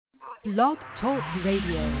Blog Talk Radio. Okay,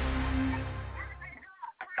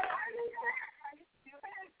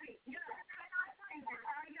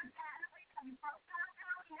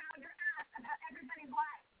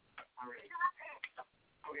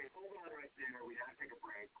 hold on right there. We gotta take a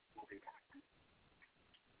break. We'll be back.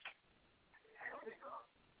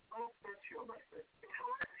 Oh, that's your breakfast.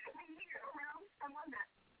 Around someone that.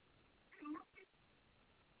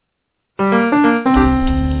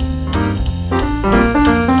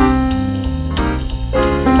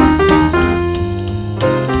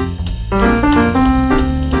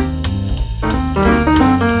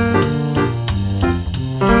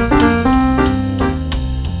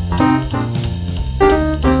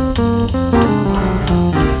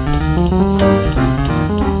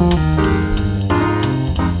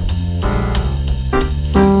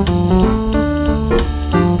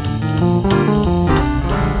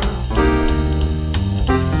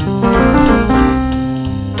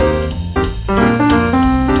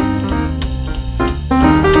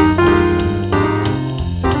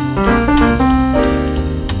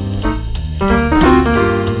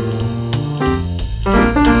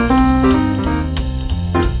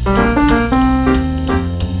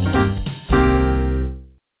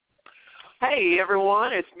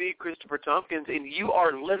 Christopher Tompkins, and you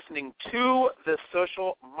are listening to the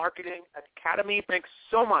Social Marketing Academy. Thanks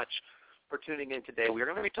so much for tuning in today. We're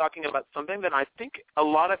going to be talking about something that I think a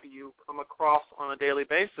lot of you come across on a daily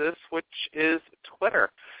basis, which is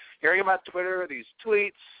Twitter. Hearing about Twitter, these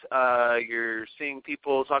tweets, you're seeing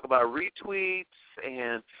people talk about retweets,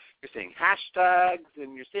 and you're seeing hashtags,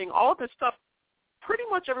 and you're seeing all of this stuff pretty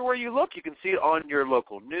much everywhere you look. You can see it on your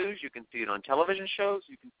local news. You can see it on television shows.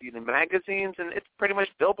 You can see it in magazines, and it's pretty much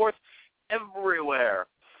billboards everywhere.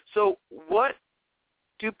 So what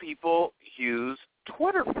do people use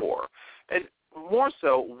Twitter for? And more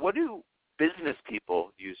so, what do business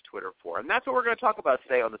people use Twitter for? And that's what we're going to talk about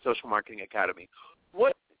today on the Social Marketing Academy.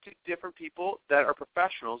 What do different people that are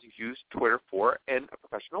professionals use Twitter for in a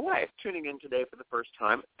professional way? Tuning in today for the first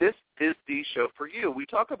time, this is the show for you. We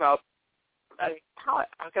talk about how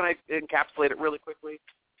can I encapsulate it really quickly?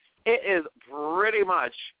 It is pretty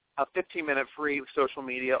much a 15-minute free social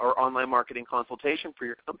media or online marketing consultation for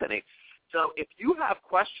your company. So if you have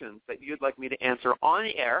questions that you'd like me to answer on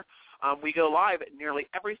the air, we go live nearly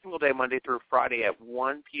every single day, Monday through Friday at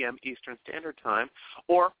 1 p.m. Eastern Standard Time,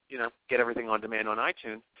 or, get everything on demand on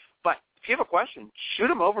iTunes. But if you have a question, shoot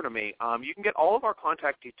them over to me. You can get all of our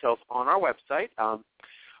contact details on our website.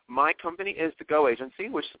 My company is The Go Agency,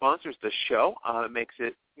 which sponsors the show. It makes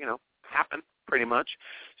it, happen pretty much.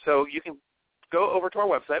 So you can go over to our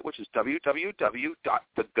website, which is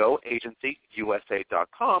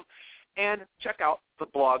www.thegoagencyusa.com, and check out the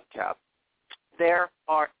blog tab. There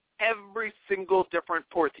are every single different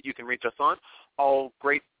port that you can reach us on, all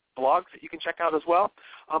great blogs that you can check out as well.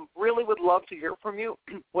 Really would love to hear from you,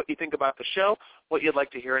 what you think about the show, what you'd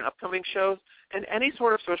like to hear in upcoming shows, and any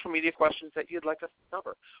sort of social media questions that you'd like us to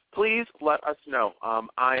cover. Please let us know.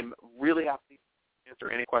 I'm really happy to answer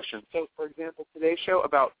any questions. So, for example, today's show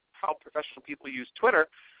about how professional people use Twitter,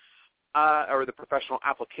 or the professional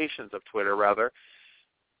applications of Twitter, rather,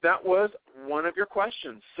 that was one of your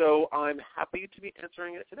questions, so I'm happy to be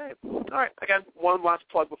answering it today. All right, again, one last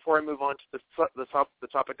plug before I move on to the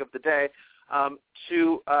topic of the day.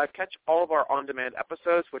 To catch all of our on-demand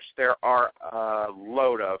episodes, which there are a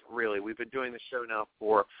load of, really. We've been doing the show now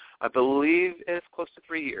for, I believe, it's close to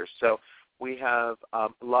 3 years. So we have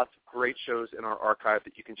lots of great shows in our archive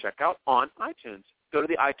that you can check out on iTunes. Go to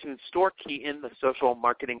the iTunes store, key in the Social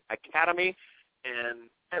Marketing Academy, and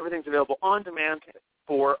everything's available on demand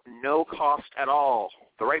for no cost at all.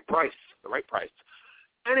 The right price.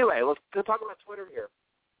 Anyway, let's talk about Twitter here.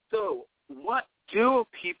 So what do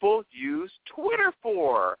people use Twitter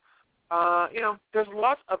for? There's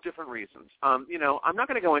lots of different reasons. I'm not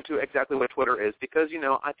going to go into exactly what Twitter is because,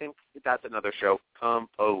 I think that's another show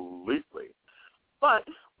completely. But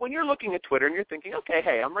when you're looking at Twitter and you're thinking, okay,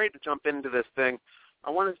 hey, I'm ready to jump into this thing. I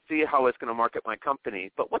want to see how it's going to market my company,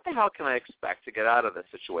 but what the hell can I expect to get out of this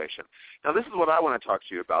situation? Now, this is what I want to talk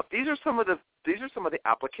to you about. These are some of the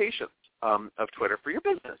applications of Twitter for your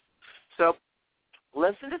business. So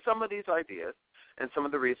listen to some of these ideas and some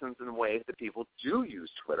of the reasons and ways that people do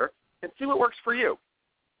use Twitter and see what works for you.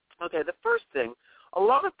 Okay, the first thing, a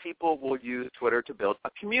lot of people will use Twitter to build a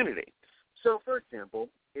community. So, for example,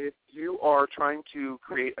 if you are trying to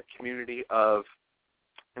create a community of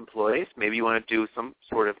employees, maybe you want to do some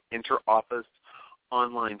sort of inter-office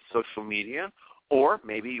online social media, or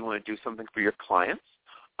maybe you want to do something for your clients,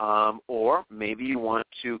 or maybe you want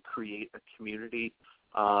to create a community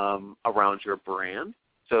around your brand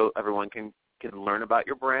so everyone can can learn about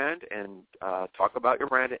your brand and talk about your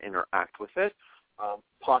brand and interact with it.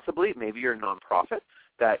 Possibly, maybe you're a nonprofit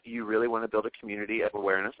that you really want to build a community of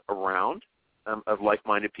awareness around of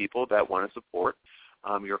like-minded people that want to support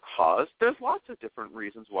your cause. There's lots of different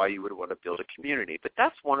reasons why you would want to build a community, but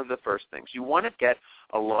that's one of the first things. You want to get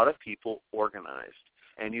a lot of people organized,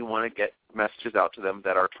 and you want to get messages out to them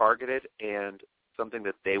that are targeted and something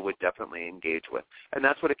that they would definitely engage with, and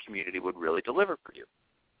that's what a community would really deliver for you.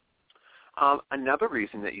 Another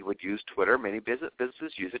reason that you would use Twitter, many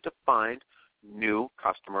businesses use it to find new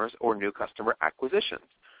customers or new customer acquisitions.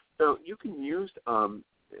 So you can use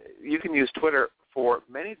Twitter for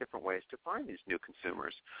many different ways to find these new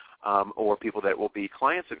consumers or people that will be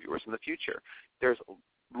clients of yours in the future. There's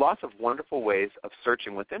lots of wonderful ways of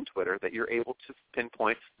searching within Twitter that you're able to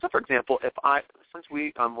pinpoint. So, for example, since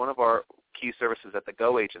one of our key services at the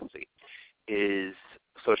Go Agency is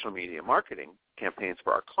social media marketing campaigns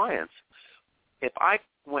for our clients, if I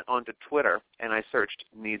went onto Twitter and I searched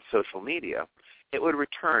needs social media, it would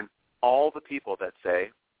return all the people that say,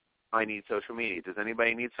 I need social media. Does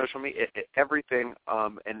anybody need social media? Everything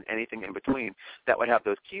and anything in between that would have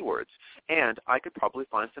those keywords. And I could probably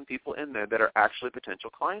find some people in there that are actually potential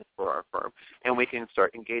clients for our firm, and we can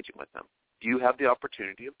start engaging with them. You have the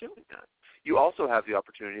opportunity of doing that. You also have the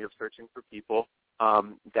opportunity of searching for people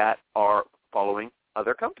that are following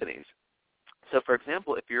other companies. So, for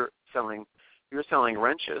example, if you're selling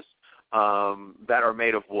wrenches that are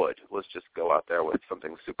made of wood. Let's just go out there with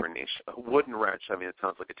something super niche. A wooden wrench, I mean, it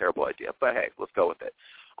sounds like a terrible idea, but hey, let's go with it.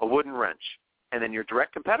 A wooden wrench. And then your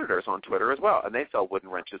direct competitors on Twitter as well, and they sell wooden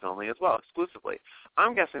wrenches only as well, exclusively.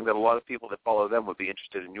 I'm guessing that a lot of people that follow them would be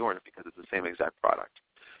interested in yours because it's the same exact product.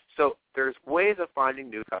 So there's ways of finding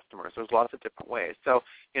new customers. There's lots of different ways. So,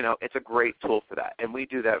 it's a great tool for that. And we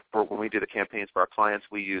do that when we do the campaigns for our clients.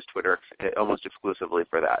 We use Twitter almost exclusively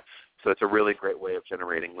for that. So it's a really great way of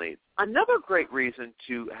generating leads. Another great reason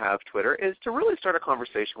to have Twitter is to really start a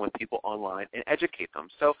conversation with people online and educate them.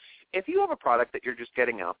 So if you have a product that you're just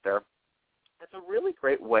getting out there, it's a really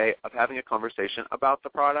great way of having a conversation about the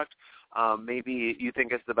product. Maybe you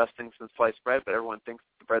think it's the best thing since sliced bread, but everyone thinks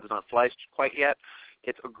the bread's not sliced quite yet.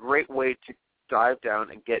 It's a great way to dive down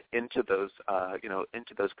and get into those,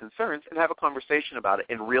 into those concerns and have a conversation about it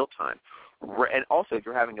in real time. And also, if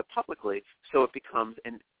you're having it publicly, so it becomes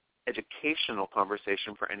an educational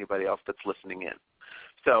conversation for anybody else that's listening in.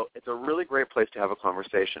 So it's a really great place to have a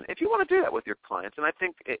conversation if you want to do that with your clients, and I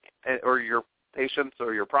think, or your patients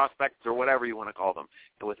or your prospects or whatever you want to call them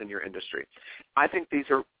within your industry. I think these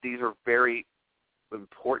are very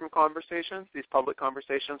important conversations, these public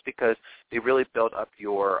conversations, because they really build up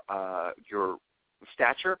your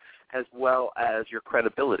stature as well as your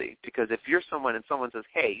credibility. Because if you're someone and someone says,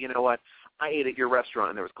 hey, you know what, I ate at your restaurant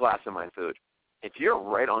and there was glass in my food, if you're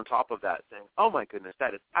right on top of that saying, oh my goodness,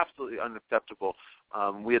 that is absolutely unacceptable,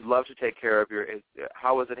 we'd love to take care of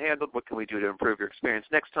how was it handled, what can we do to improve your experience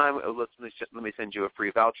next time, let me send you a free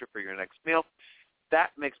voucher for your next meal, that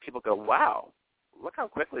makes people go, wow, look how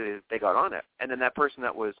quickly they got on it. And then that person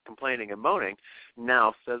that was complaining and moaning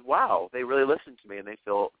now says, wow, they really listened to me and they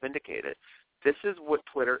feel vindicated. This is what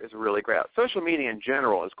Twitter is really great at. Social media in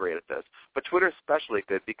general is great at this, but Twitter is especially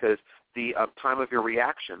good because the time of your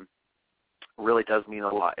reaction really does mean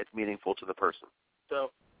a lot. It's meaningful to the person.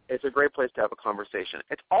 So it's a great place to have a conversation.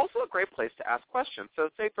 It's also a great place to ask questions. So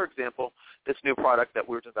say, for example, this new product that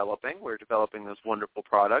we're developing this wonderful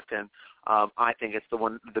product, and I think it's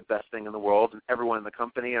the best thing in the world, and everyone in the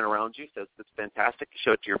company and around you says it's fantastic. You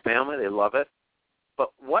show it to your family. They love it. But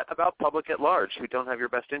what about public at large who don't have your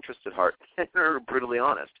best interest at heart and are brutally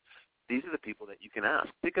honest? These are the people that you can ask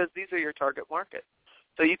because these are your target market.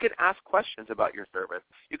 So you can ask questions about your service.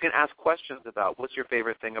 You can ask questions about what's your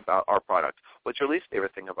favorite thing about our product? What's your least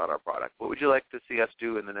favorite thing about our product? What would you like to see us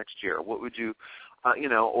do in the next year? What would you,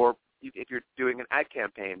 or if you're doing an ad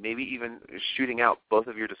campaign, maybe even shooting out both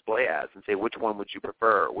of your display ads and say which one would you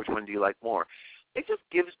prefer? Which one do you like more? It just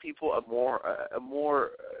gives people a more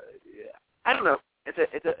I don't know.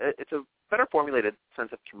 It's a better formulated sense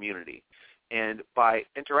of community. And by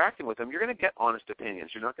interacting with them, you're going to get honest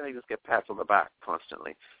opinions. You're not going to just get pats on the back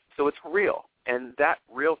constantly. So it's real. And that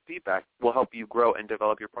real feedback will help you grow and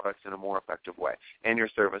develop your products in a more effective way and your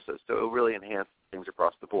services. So it will really enhance things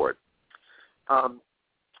across the board.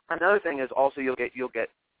 Another thing is also you'll get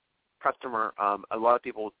customer, a lot of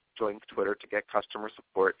people join Twitter to get customer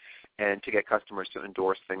support and to get customers to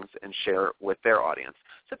endorse things and share with their audience.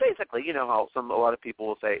 So basically, you know how a lot of people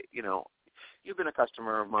will say, you've been a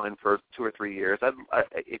customer of mine for 2 or 3 years.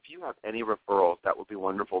 If you have any referrals, that would be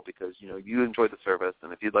wonderful because, you enjoy the service,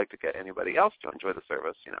 and if you'd like to get anybody else to enjoy the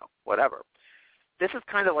service, whatever. this is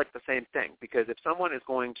kind of like the same thing, because if someone is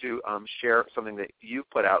going to share something that you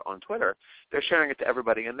put out on Twitter, they're sharing it to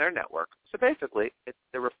everybody in their network. So basically,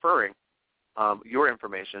 they're referring your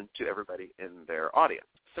information to everybody in their audience.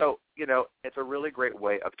 So, it's a really great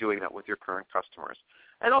way of doing that with your current customers.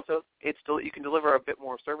 And also, you can deliver a bit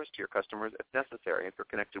more service to your customers if necessary, if you're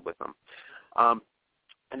connected with them.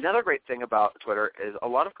 Another great thing about Twitter is a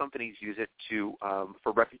lot of companies use it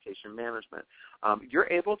for reputation management. You're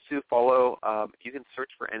able to follow, you can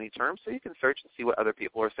search for any term, so you can search and see what other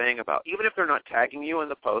people are saying about. Even if they're not tagging you in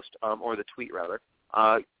the post, or the tweet rather,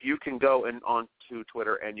 you can go onto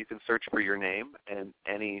Twitter and you can search for your name and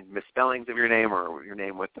any misspellings of your name, or your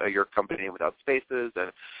name with your company name without spaces,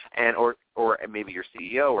 or maybe your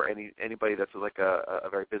CEO or anybody that's like a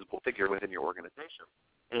very visible figure within your organization.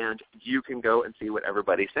 And you can go and see what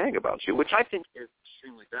everybody's saying about you, which I think is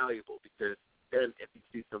extremely valuable, because then if you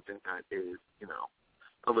see something that is,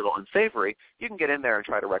 a little unsavory, you can get in there and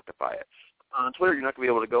try to rectify it. On Twitter, you're not going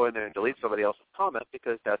to be able to go in there and delete somebody else's comment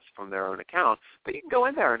because that's from their own account, but you can go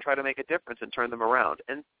in there and try to make a difference and turn them around.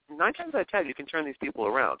 And 9 times out of 10, you can turn these people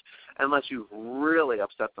around, unless you really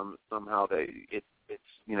upset them somehow. It's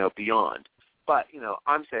beyond. But,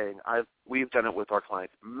 I'm saying we've done it with our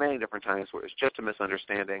clients many different times where it's just a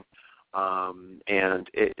misunderstanding, and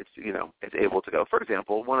it's able to go. For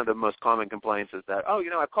example, one of the most common complaints is that,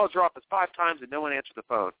 I've called your office 5 times and no one answered the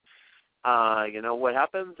phone. What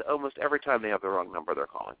happens? Almost every time they have the wrong number they're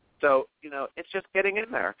calling. So, it's just getting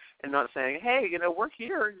in there and not saying, hey, we're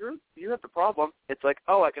here. You have the problem. It's like,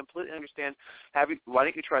 oh, I completely understand. Why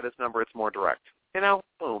don't you try this number? It's more direct.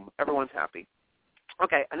 Boom, everyone's happy.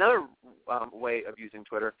 Okay, another way of using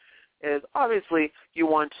Twitter is obviously you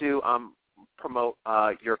want to promote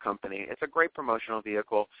your company. It's a great promotional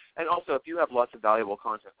vehicle. And also, if you have lots of valuable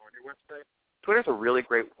content on your website, Twitter's a really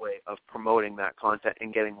great way of promoting that content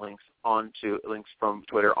and getting links from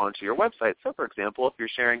Twitter onto your website. So, for example, if you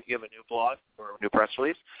have a new blog or a new press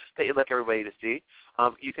release that you'd like everybody to see,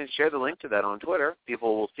 you can share the link to that on Twitter.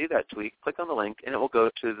 People will see that tweet, click on the link, and it will go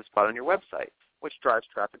to the spot on your website, which drives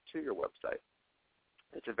traffic to your website.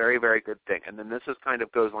 It's a very, very good thing. And then this kind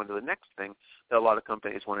of goes on to the next thing that a lot of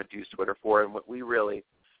companies want to use Twitter for, and what we really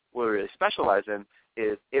specialize in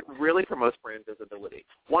is it really promotes brand visibility.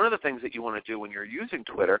 One of the things that you want to do when you're using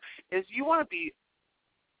Twitter is you want to be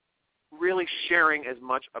really sharing as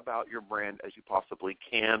much about your brand as you possibly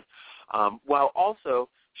can, while also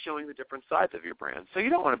showing the different sides of your brand. So you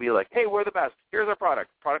don't want to be like, hey, we're the best. Here's our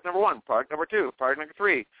product number 1, product number 2, product number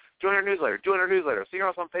 3. Join our newsletter. See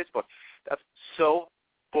us on Facebook. That's so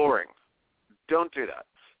boring. Don't do that.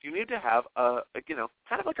 You need to have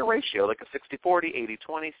kind of like a ratio, like a 60-40,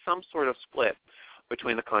 80-20, some sort of split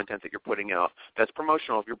between the content that you're putting out that's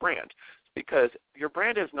promotional of your brand. Because your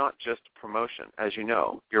brand is not just promotion, as you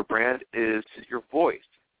know. Your brand is your voice.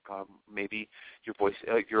 Maybe your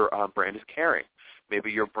brand is caring. Maybe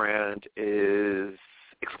your brand is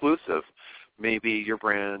exclusive. Maybe your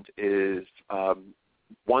brand is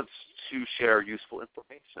wants to share useful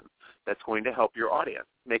information that's going to help your audience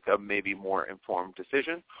make a maybe more informed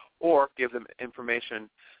decision, or give them information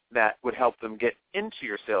that would help them get into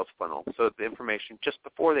your sales funnel, so the information just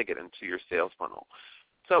before they get into your sales funnel.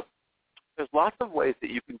 So there's lots of ways that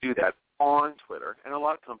you can do that on Twitter, and a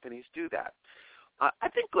lot of companies do that. I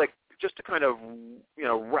think, just to kind of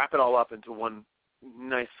wrap it all up into one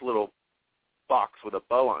nice little box with a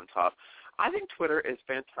bow on top, I think Twitter is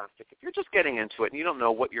fantastic. If you're just getting into it and you don't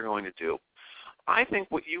know what you're going to do, I think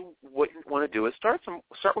what you want to do is start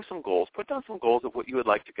with some goals. Put down some goals of what you would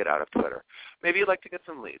like to get out of Twitter. Maybe you'd like to get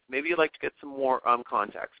some leads. Maybe you'd like to get some more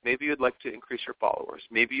contacts. Maybe you'd like to increase your followers.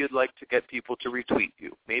 Maybe you'd like to get people to retweet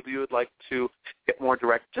you. Maybe you would like to get more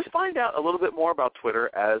direct. Just find out a little bit more about Twitter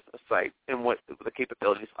as a site and what the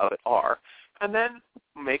capabilities of it are, and then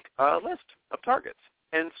make a list of targets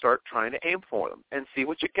and start trying to aim for them and see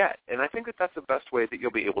what you get. And I think that that's the best way that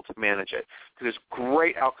you'll be able to manage it, because there's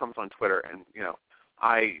great outcomes on Twitter, and,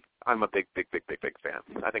 I'm a big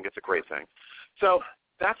fan. I think it's a great thing. So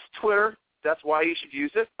that's Twitter. That's why you should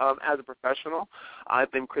use it as a professional.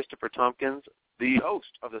 I've been Christopher Tompkins, the host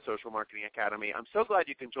of the Social Marketing Academy. I'm so glad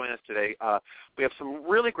you can join us today. We have some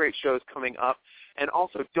really great shows coming up. And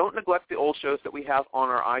also, don't neglect the old shows that we have on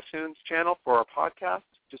our iTunes channel for our podcast.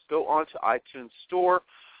 Just go on to iTunes Store,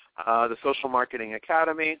 the Social Marketing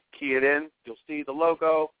Academy, key it in. You'll see the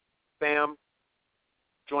logo. Bam.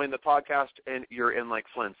 Join the podcast, and you're in like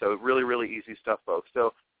Flynn. So really, really easy stuff, folks.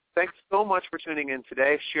 So thanks so much for tuning in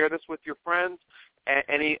today. Share this with your friends.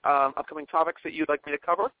 Any upcoming topics that you'd like me to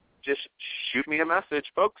cover, just shoot me a message,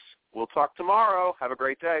 folks. We'll talk tomorrow. Have a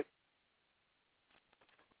great day.